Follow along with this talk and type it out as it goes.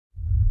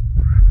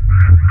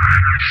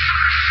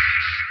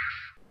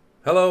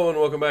Hello and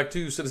welcome back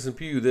to Citizen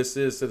Pew. This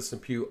is Citizen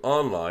Pew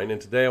Online,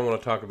 and today I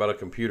want to talk about a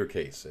computer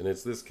case, and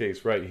it's this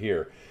case right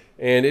here.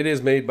 And it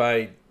is made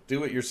by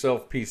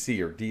Do-It-Yourself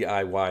PC, or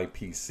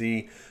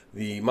DIY-PC.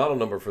 The model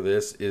number for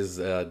this is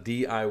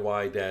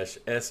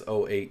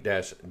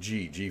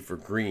DIY-S08-G, G for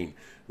green.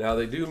 Now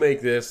they do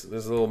make this,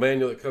 there's a little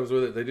manual that comes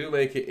with it. They do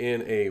make it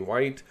in a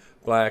white,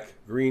 black,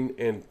 green,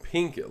 and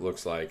pink, it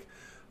looks like.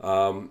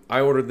 I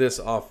ordered this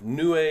off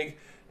Newegg,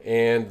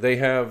 and they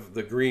have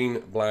the green,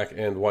 black,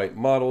 and white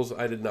models.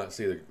 I did not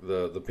see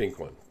the pink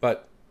one,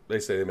 but they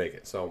say they make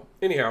it. So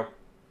anyhow,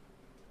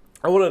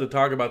 I wanted to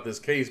talk about this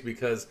case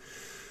because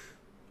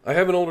I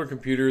have an older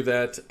computer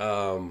that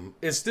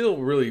is still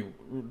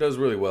does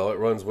really well. It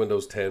runs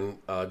Windows 10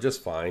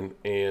 just fine,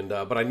 and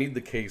but I need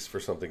the case for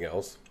something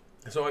else.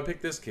 So I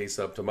picked this case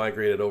up to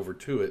migrate it over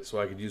to it so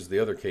I could use the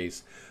other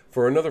case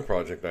for another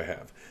project I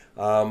have.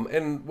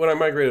 And when I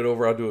migrate it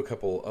over, I'll do a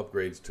couple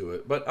upgrades to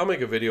it. But I'll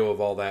make a video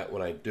of all that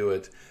when I do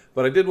it.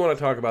 But I did want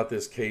to talk about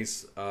this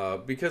case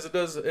because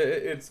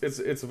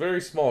it's a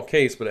very small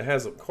case, but it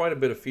has quite a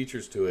bit of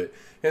features to it.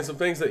 And some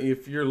things that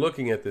if you're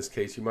looking at this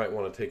case, you might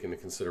want to take into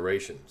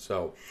consideration.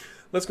 So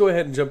let's go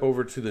ahead and jump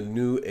over to the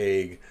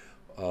Newegg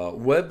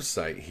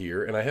website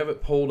here. And I have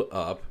it pulled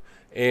up.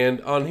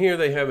 And on here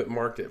they have it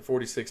marked at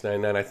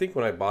 $46.99. I think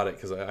when I bought it,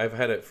 because I've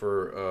had it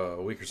for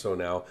a week or so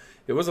now,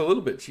 it was a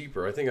little bit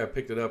cheaper. I think I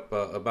picked it up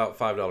about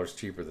 $5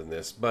 cheaper than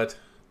this, but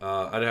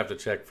I'd have to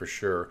check for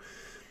sure.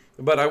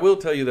 But I will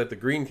tell you that the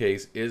green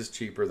case is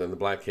cheaper than the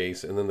black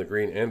case, and then the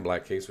green and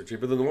black case are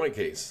cheaper than the white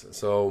case.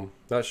 So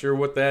not sure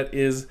what that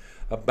is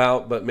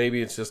about, but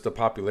maybe it's just a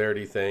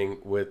popularity thing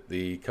with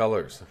the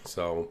colors.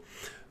 So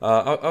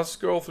I'll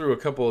scroll through a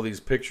couple of these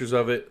pictures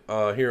of it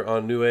here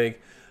on Newegg.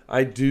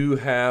 I do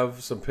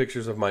have some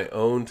pictures of my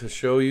own to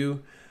show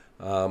you,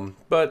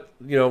 but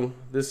you know,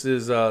 this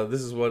is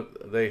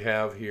what they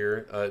have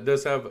here. It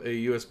does have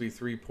a USB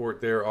 3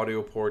 port there,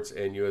 audio ports,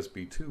 and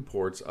USB 2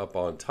 ports up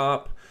on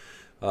top.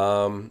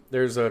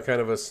 There's a kind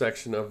of a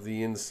section of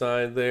the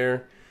inside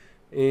there,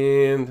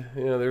 and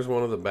you know, there's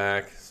one of the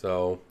back.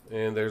 So,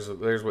 and there's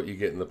what you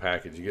get in the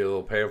package. You get a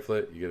little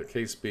pamphlet, you get a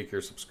case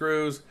speaker, some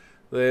screws,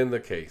 then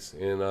the case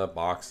in a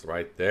box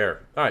right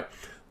there. All right.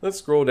 Let's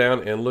scroll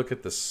down and look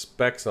at the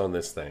specs on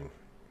this thing.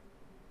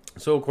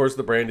 So, of course,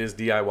 the brand is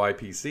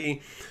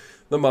DIYPC.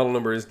 The model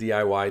number is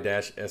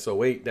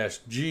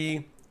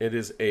DIY-S08-G. It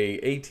is a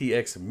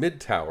ATX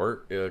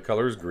mid-tower.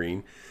 Color is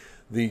green.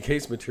 The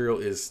case material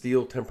is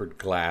steel tempered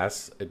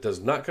glass. It does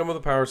not come with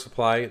a power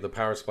supply. The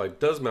power supply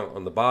does mount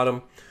on the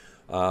bottom.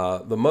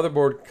 The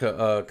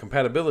motherboard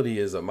compatibility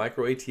is a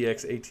micro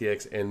ATX,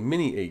 ATX, and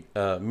mini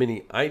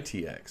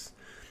ITX.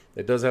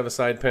 It does have a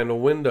side panel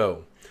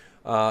window.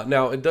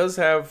 Now, it does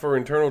have, for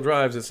internal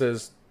drives, it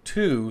says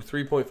 2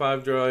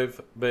 3.5 drive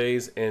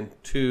bays and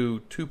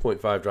 2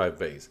 2.5 drive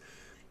bays.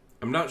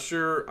 I'm not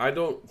sure.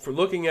 For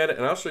looking at it,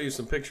 and I'll show you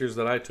some pictures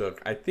that I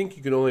took, I think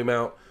you can only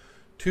mount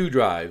 2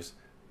 drives,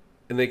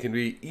 and they can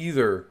be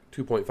either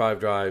 2.5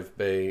 drive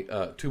bay,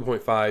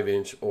 2.5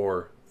 inch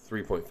or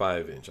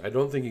 3.5 inch. I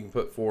don't think you can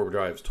put 4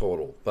 drives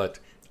total, but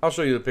I'll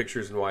show you the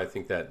pictures and why I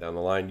think that down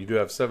the line. You do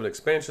have 7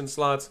 expansion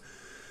slots.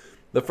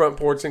 The front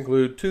ports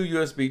include 2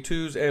 USB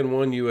 2s and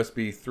 1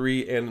 USB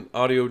 3 and an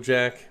audio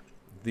jack.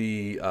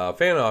 The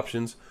fan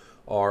options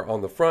are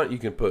on the front. You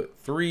can put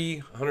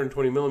 3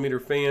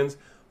 120mm fans.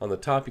 On the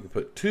top, you can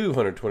put 2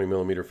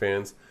 120mm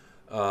fans.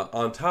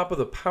 On top of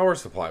the power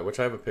supply, which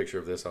I have a picture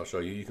of this, I'll show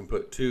you. You can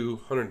put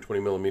 2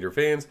 120mm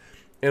fans,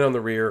 and on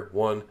the rear,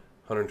 1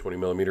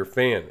 120mm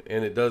fan.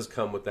 And it does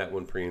come with that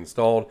one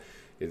pre-installed.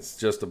 It's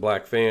just a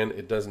black fan.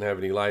 It doesn't have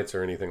any lights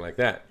or anything like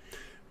that.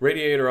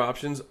 Radiator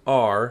options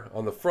are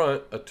on the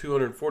front a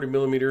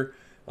 240mm,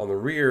 on the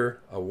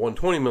rear a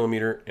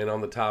 120mm, and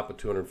on the top a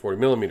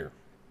 240mm.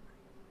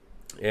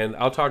 And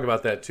I'll talk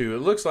about that too.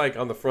 It looks like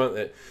on the front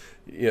that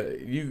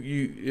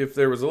if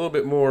there was a little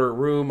bit more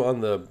room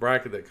on the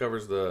bracket that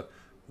covers the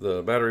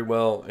battery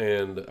well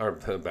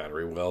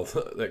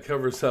that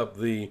covers up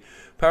the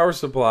power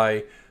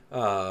supply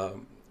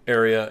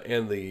area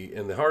and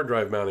the hard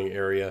drive mounting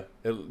area,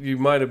 you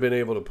might have been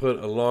able to put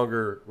a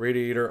longer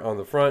radiator on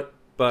the front,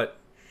 but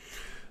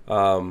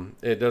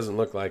it doesn't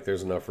look like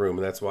there's enough room,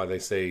 and that's why they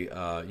say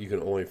you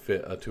can only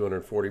fit a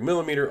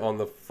 240mm on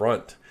the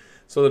front.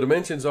 So the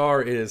dimensions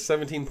is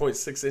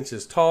 17.6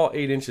 inches tall,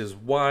 8 inches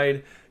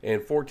wide,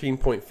 and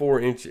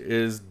 14.4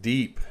 inches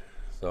deep.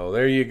 So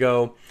there you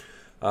go.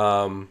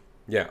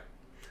 Yeah,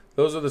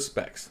 those are the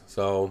specs.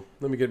 So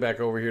let me get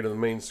back over here to the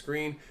main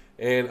screen,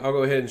 and I'll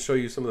go ahead and show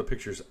you some of the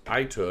pictures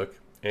I took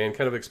and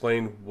kind of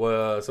explain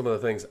some of the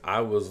things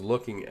I was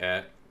looking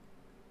at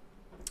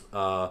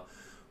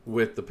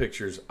with the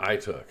pictures I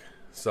took.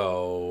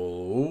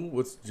 So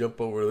let's jump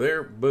over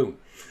there. Boom.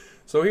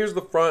 So here's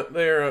the front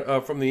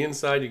there. From the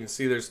inside, you can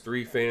see there's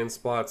 3 fan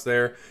spots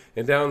there,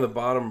 and down the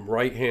bottom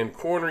right hand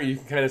corner you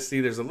can kind of see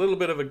there's a little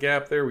bit of a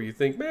gap there where you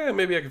think, man,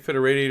 maybe I could fit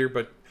a radiator,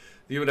 but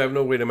you would have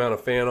no way to mount a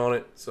fan on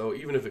it, so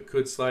even if it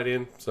could slide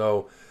in.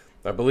 So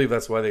I believe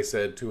that's why they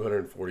said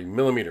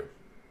 240mm.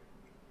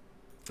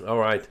 All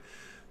right.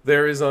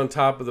 There is on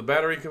top of the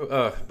battery,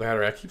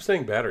 I keep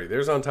saying battery.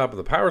 There's on top of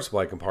the power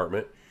supply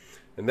compartment,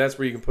 and that's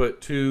where you can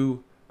put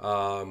two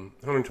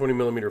 120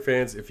 millimeter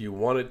fans if you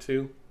wanted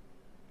to.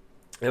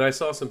 And I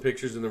saw some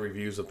pictures in the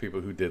reviews of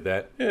people who did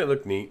that. Yeah, it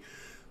looked neat.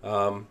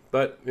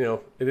 But, you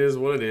know, it is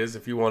what it is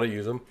if you want to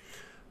use them.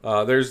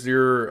 There's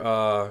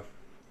your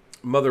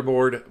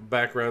motherboard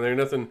background there.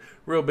 Nothing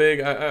real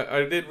big.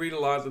 I did read a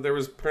lot that there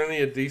was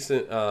plenty of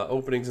decent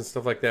openings and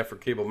stuff like that for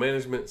cable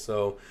management.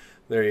 So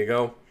there you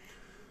go.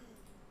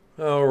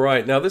 All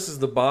right, now this is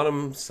the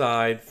bottom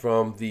side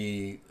from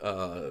the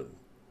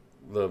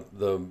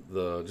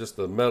just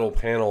the metal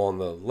panel on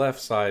the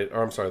left side,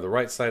 or I'm sorry, the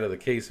right side of the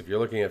case. If you're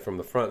looking at it from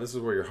the front, this is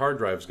where your hard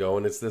drives go,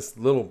 and it's this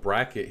little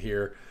bracket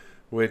here,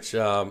 which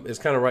is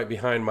kind of right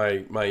behind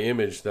my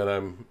image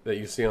that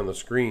you see on the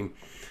screen.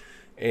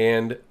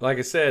 And like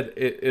I said,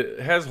 it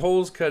has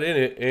holes cut in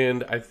it,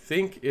 and I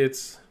think you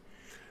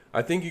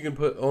can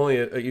put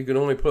only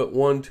put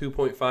one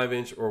 2.5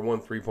 inch or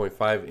one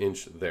 3.5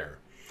 inch there.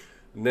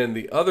 And then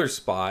the other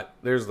spot,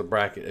 there's the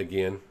bracket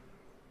again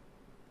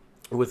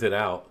with it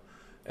out.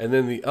 And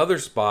then the other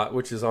spot,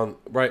 which is on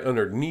right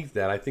underneath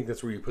that, I think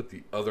that's where you put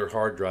the other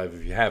hard drive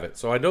if you have it.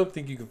 So I don't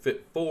think you can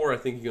fit 4. I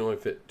think you can only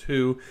fit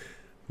 2.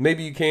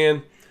 Maybe you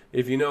can.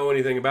 If you know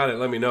anything about it,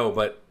 let me know.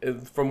 But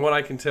from what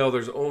I can tell,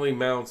 there's only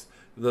mounts.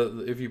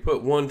 If you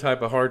put one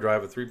type of hard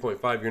drive, a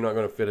 3.5, you're not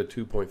going to fit a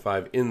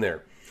 2.5 in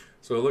there.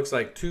 So it looks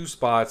like 2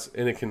 spots,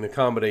 and it can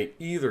accommodate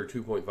either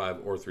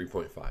 2.5 or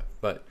 3.5.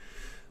 But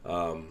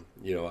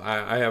you know,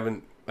 I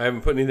haven't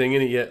put anything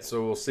in it yet,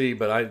 so we'll see.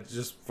 But I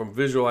just from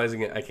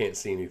visualizing it, I can't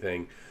see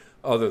anything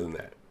other than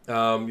that.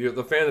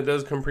 The fan that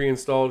does come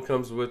pre-installed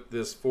comes with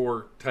this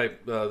 4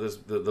 type,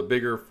 the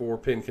bigger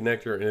 4-pin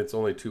connector, and it's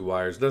only 2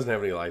 wires. It doesn't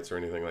have any lights or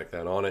anything like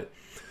that on it.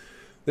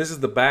 This is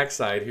the back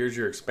side. Here's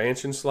your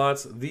expansion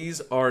slots. These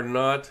are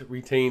not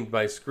retained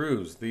by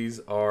screws.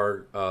 These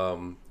are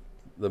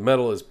the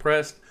metal is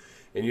pressed,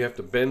 and you have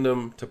to bend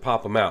them to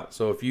pop them out.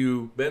 So if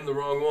you bend the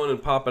wrong one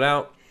and pop it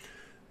out,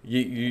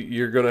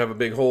 you're going to have a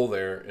big hole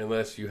there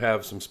unless you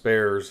have some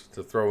spares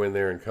to throw in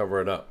there and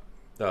cover it up,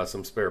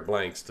 some spare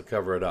blanks to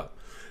cover it up.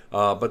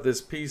 But this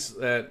piece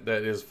that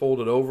is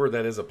folded over,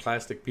 that is a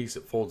plastic piece.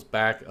 It folds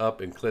back up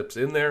and clips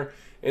in there,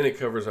 and it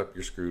covers up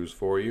your screws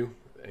for you.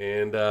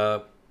 And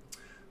let's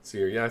see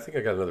here. Yeah, I think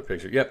I got another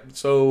picture. Yep.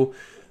 So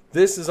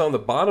this is on the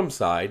bottom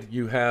side.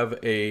 You have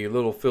a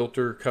little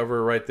filter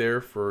cover right there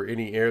for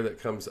any air that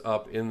comes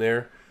up in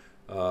there.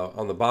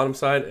 On the bottom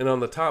side, and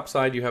on the top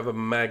side you have a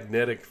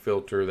magnetic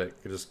filter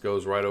that just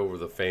goes right over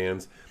the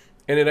fans,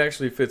 and it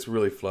actually fits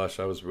really flush.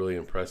 I was really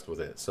impressed with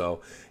it. So,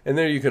 and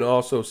there you can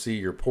also see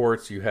your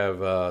ports. You have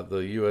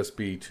the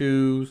USB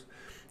 2s,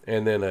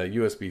 and then a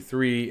USB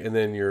 3, and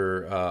then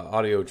your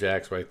audio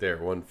jacks right there,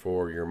 one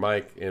for your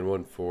mic and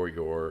one for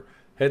your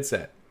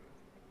headset.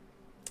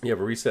 You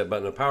have a reset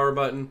button, a power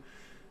button,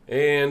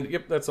 and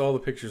yep, that's all the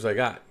pictures I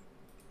got.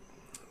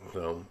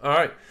 So, all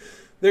right.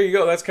 There you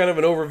go. That's kind of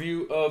an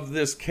overview of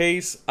this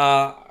case.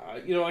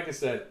 You know, like I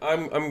said,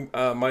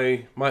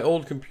 my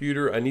old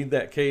computer, I need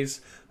that case.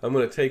 I'm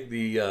going to take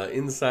the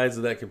insides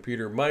of that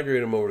computer,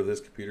 migrate them over to this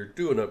computer,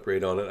 do an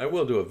upgrade on it. I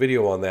will do a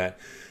video on that.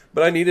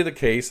 But I needed a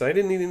case. I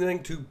didn't need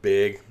anything too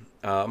big.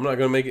 I'm not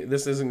going to make it.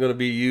 This isn't going to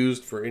be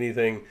used for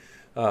anything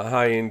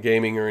high-end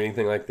gaming or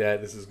anything like that.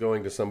 This is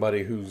going to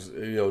somebody who's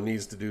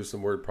needs to do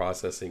some word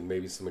processing,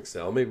 maybe some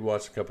Excel, maybe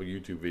watch a couple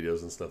YouTube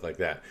videos and stuff like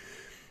that.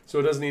 So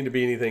it doesn't need to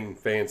be anything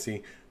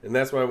fancy, and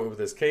that's why I went with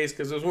this case,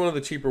 because it was one of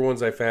the cheaper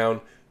ones I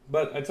found.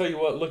 But I tell you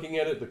what, looking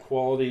at it, the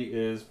quality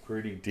is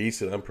pretty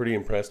decent. I'm pretty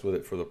impressed with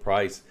it for the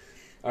price.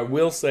 I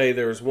will say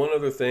there's one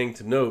other thing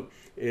to note,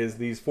 is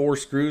these 4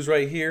 screws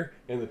right here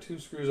and the 2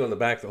 screws on the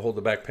back that hold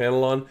the back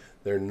panel on,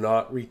 they're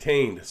not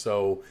retained.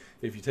 So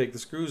if you take the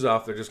screws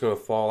off, they're just going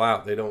to fall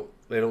out. They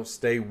don't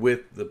stay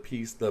with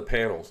the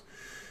panels.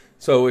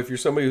 So if you're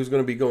somebody who's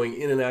going to be going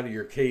in and out of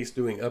your case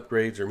doing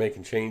upgrades or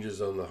making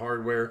changes on the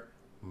hardware,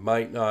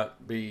 might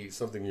not be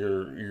something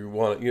you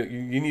want. You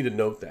need to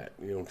note that,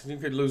 because you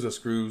could lose the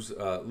screws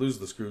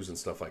and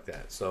stuff like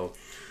that. So,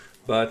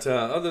 but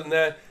other than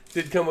that, it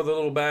did come with a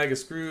little bag of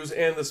screws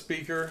and the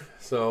speaker.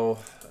 So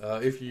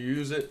if you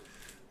use it,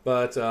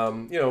 but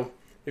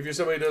if you're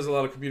somebody who does a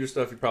lot of computer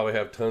stuff, you probably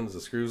have tons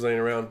of screws laying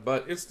around.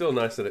 But it's still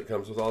nice that it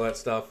comes with all that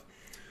stuff.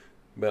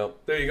 Well,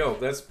 there you go.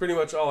 That's pretty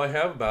much all I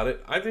have about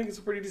it. I think it's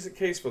a pretty decent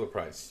case for the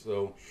price.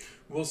 So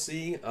we'll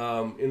see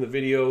in the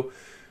video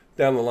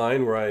down the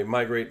line where I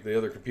migrate the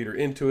other computer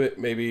into it.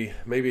 Maybe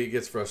it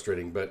gets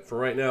frustrating, but for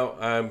right now,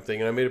 I'm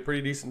thinking I made a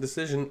pretty decent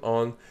decision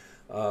on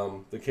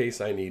the case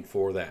I need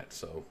for that.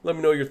 So let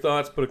me know your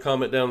thoughts. Put a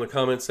comment down in the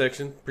comment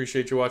section.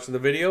 Appreciate you watching the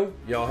video.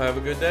 Y'all have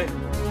a good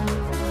day.